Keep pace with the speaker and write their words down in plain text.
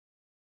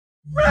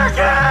I'm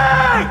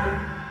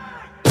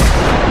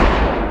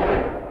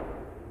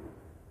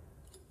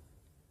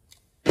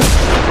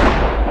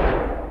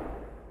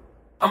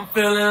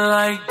feeling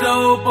like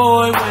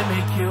Doughboy when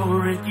they kill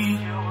Ricky.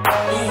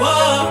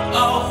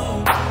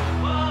 Whoa,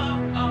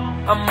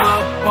 I'm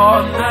up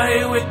all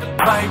night with the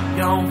pipe,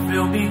 you don't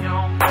feel me.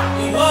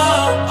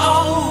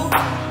 Whoa,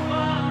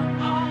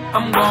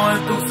 I'm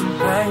going through some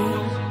pain.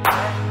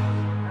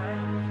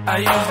 I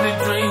usually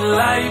drink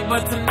light,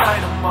 but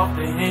tonight I'm off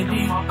the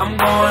Henny. I'm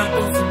going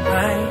through some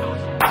pain.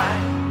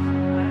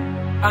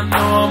 I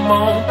know I'm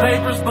on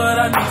papers, but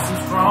I need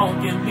some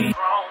strong in me.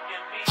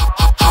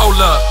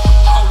 Hold up.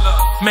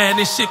 Man,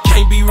 this shit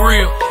can't be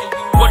real.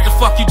 What the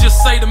fuck you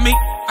just say to me?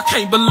 I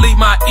can't believe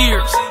my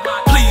ears.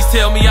 Please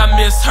tell me I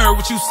misheard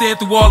what you said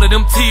through all of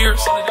them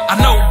tears. I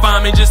know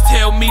bombing just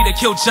tell me they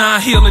killed John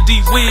Hill and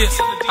d-wiz.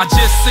 I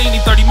just seen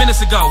him 30 minutes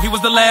ago. He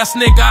was the last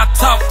nigga I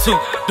talked to.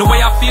 The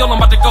way I feel, I'm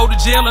about to go to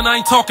jail and I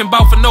ain't talking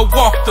about for no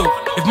walkthrough.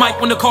 If Mike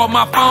wouldn't have called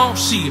my phone,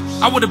 shit,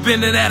 I would've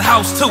been in that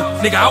house too.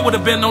 Nigga, I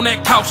would've been on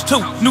that couch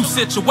too. New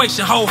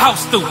situation, whole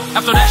house through.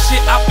 After that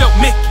shit, I felt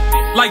Mickey,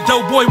 like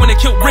Doughboy when they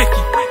killed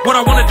Ricky. What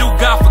I wanna do,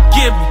 God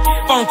forgive me.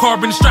 Phone call,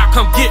 bring the strap,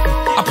 come get me.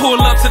 I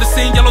pull up to the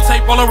scene, yellow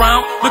tape all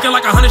around, looking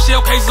like 100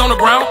 shell cases on the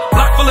ground.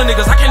 Block full of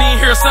niggas, I can't even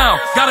hear a sound.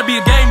 Gotta be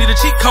a game, need a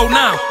cheat code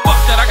now.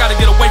 Fuck that, I gotta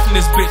get away from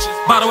this bitch.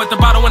 Bottle at the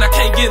bottom when I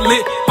can't get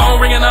lit. Phone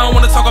ringing, I don't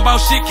wanna talk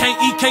about shit.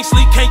 Can't eat, can't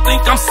sleep, can't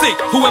think, I'm sick.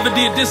 Whoever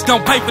did this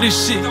gon' pay for this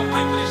shit.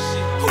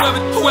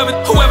 Whoever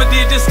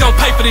did this gon'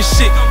 pay for this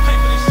shit.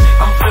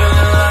 I'm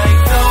feeling like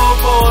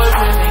Doughboy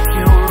when they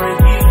kill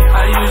Ricky.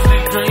 I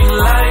usually drink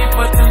light,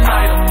 but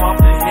tonight I'm off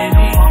the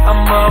Henny.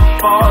 I'm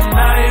up all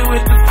night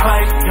with the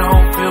pipe, you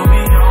don't feel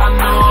me. I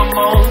know I'm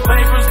on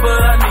papers,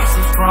 but I need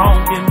some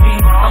strong in me.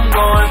 I'm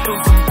going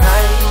through some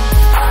pain.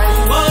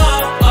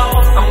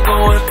 I'm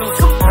going through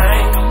some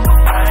pain.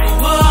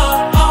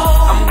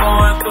 I'm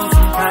going through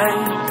some pain.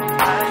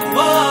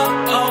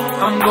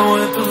 I'm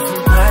going through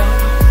some pain.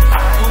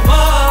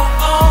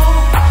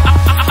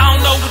 I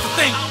don't know what to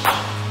think.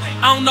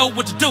 I don't know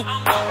what to do.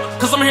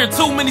 Cause I'm hearing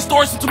too many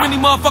stories from too many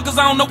motherfuckers.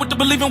 I don't know what to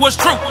believe in, what's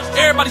true.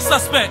 Everybody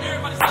suspect.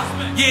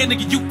 Yeah,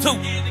 nigga, you too.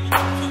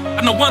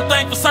 I know one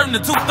thing for certain,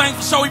 and two things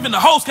for sure, even the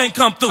hoes can't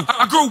come through.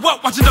 I grew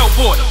up watching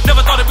Doughboy.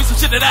 Never thought it'd be some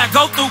shit that I'd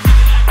go through.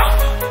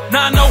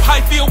 Now I know how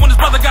he feel when his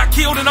brother got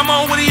killed and I'm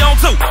on what he on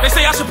too. They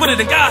say I should put it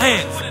in God's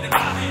hands.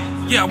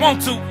 Yeah, I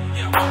want to.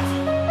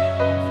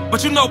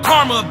 But you know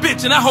karma a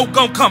bitch and I hope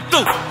gon' come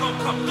through. Shit.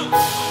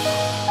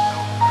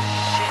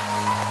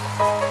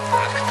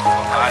 Let's get the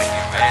fuck out of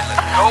here, man.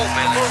 Let's go,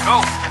 man. Let's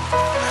go.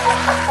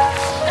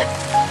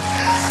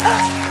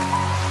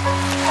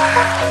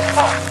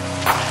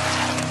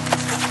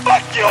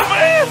 Fuck you,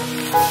 man!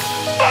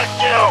 Fuck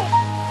you!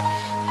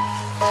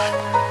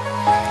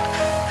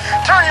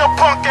 Turn your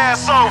punk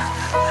ass off!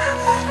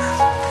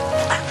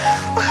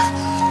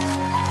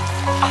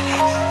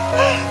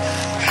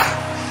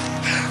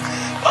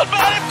 What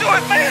made him do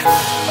it, man? I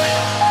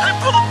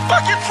didn't pull the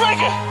fucking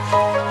trigger!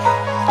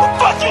 What the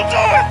fuck you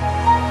doing?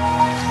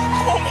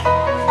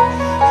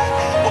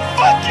 Well,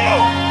 fuck you!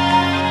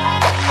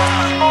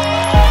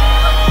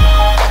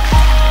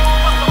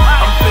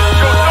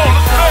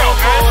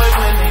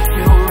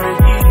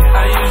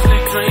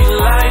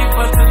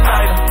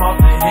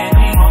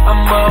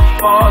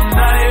 All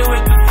night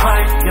with the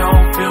pipe, you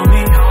don't feel me.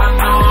 I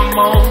know I'm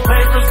on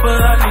papers, but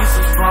I need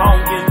some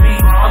strong in me.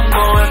 I'm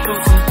going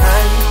through some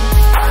pain.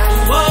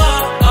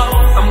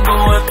 I'm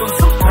going through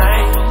some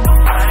pain.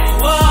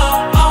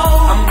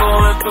 I'm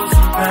going through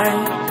some pain.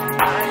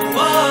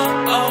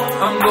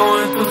 I'm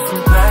going through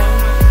some pain.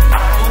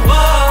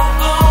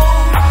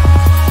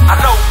 I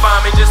know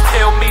bombing just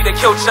tell me they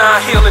killed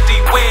John Hill and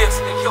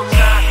d-wiz.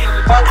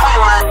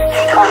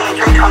 121,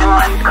 220,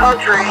 321,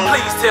 code 3.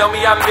 Please tell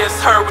me I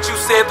misheard what you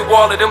said through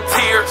all of them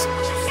tears. Two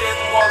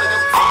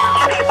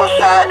people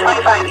shot,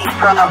 25 east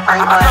front of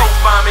I know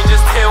bombing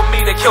just tell me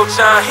they killed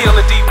John Hill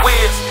and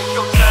d-wiz.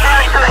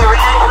 Actually,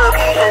 reaction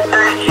location,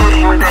 third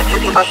shooting with that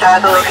 2 people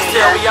shot at the Please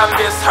tell me location. I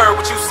misheard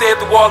what you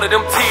said through all of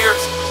them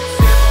tears.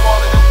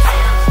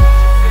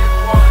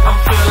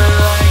 I'm feeling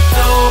like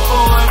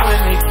Doughboy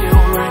when they kill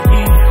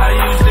Ricky. I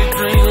usually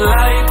drink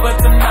light, but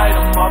tonight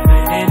I'm off the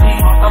Henny.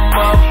 I'm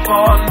up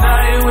all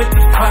night with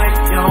the pipe,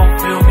 you don't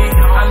feel me.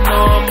 I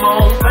know I'm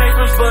on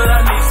papers, but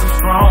I need some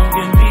strong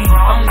in me.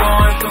 I'm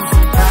going through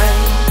some pain.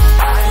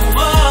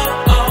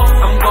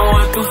 I'm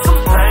going through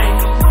some pain.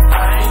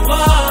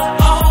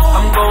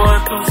 I'm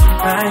going through some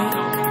pain.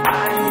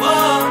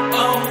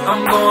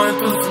 I'm going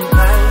through some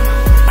pain.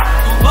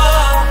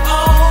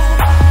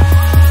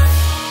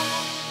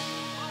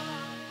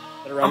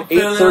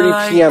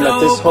 8:30 p.m. at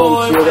this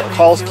home here,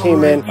 calls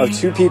came in of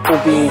 2 people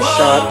being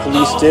shot.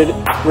 Police did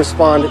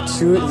respond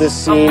to this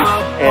scene,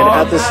 and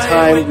at this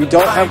time, we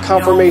don't have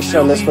confirmation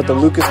on this, but the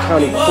Lucas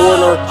County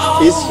coroner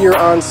is here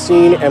on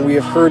scene, and we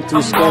have heard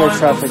through scanner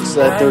traffic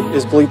that there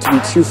is believed to be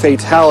 2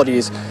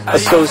 fatalities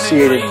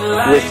associated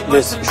with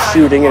this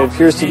shooting. It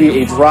appears to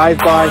be a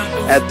drive-by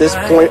at this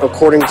point,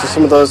 according to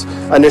some of those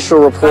initial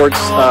reports.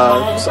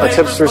 A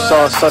tipster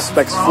saw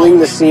suspects fleeing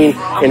the scene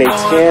in a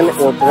tan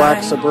or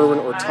black Suburban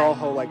or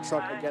Tahoe-like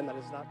truck. Again, that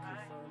is not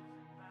confirmed.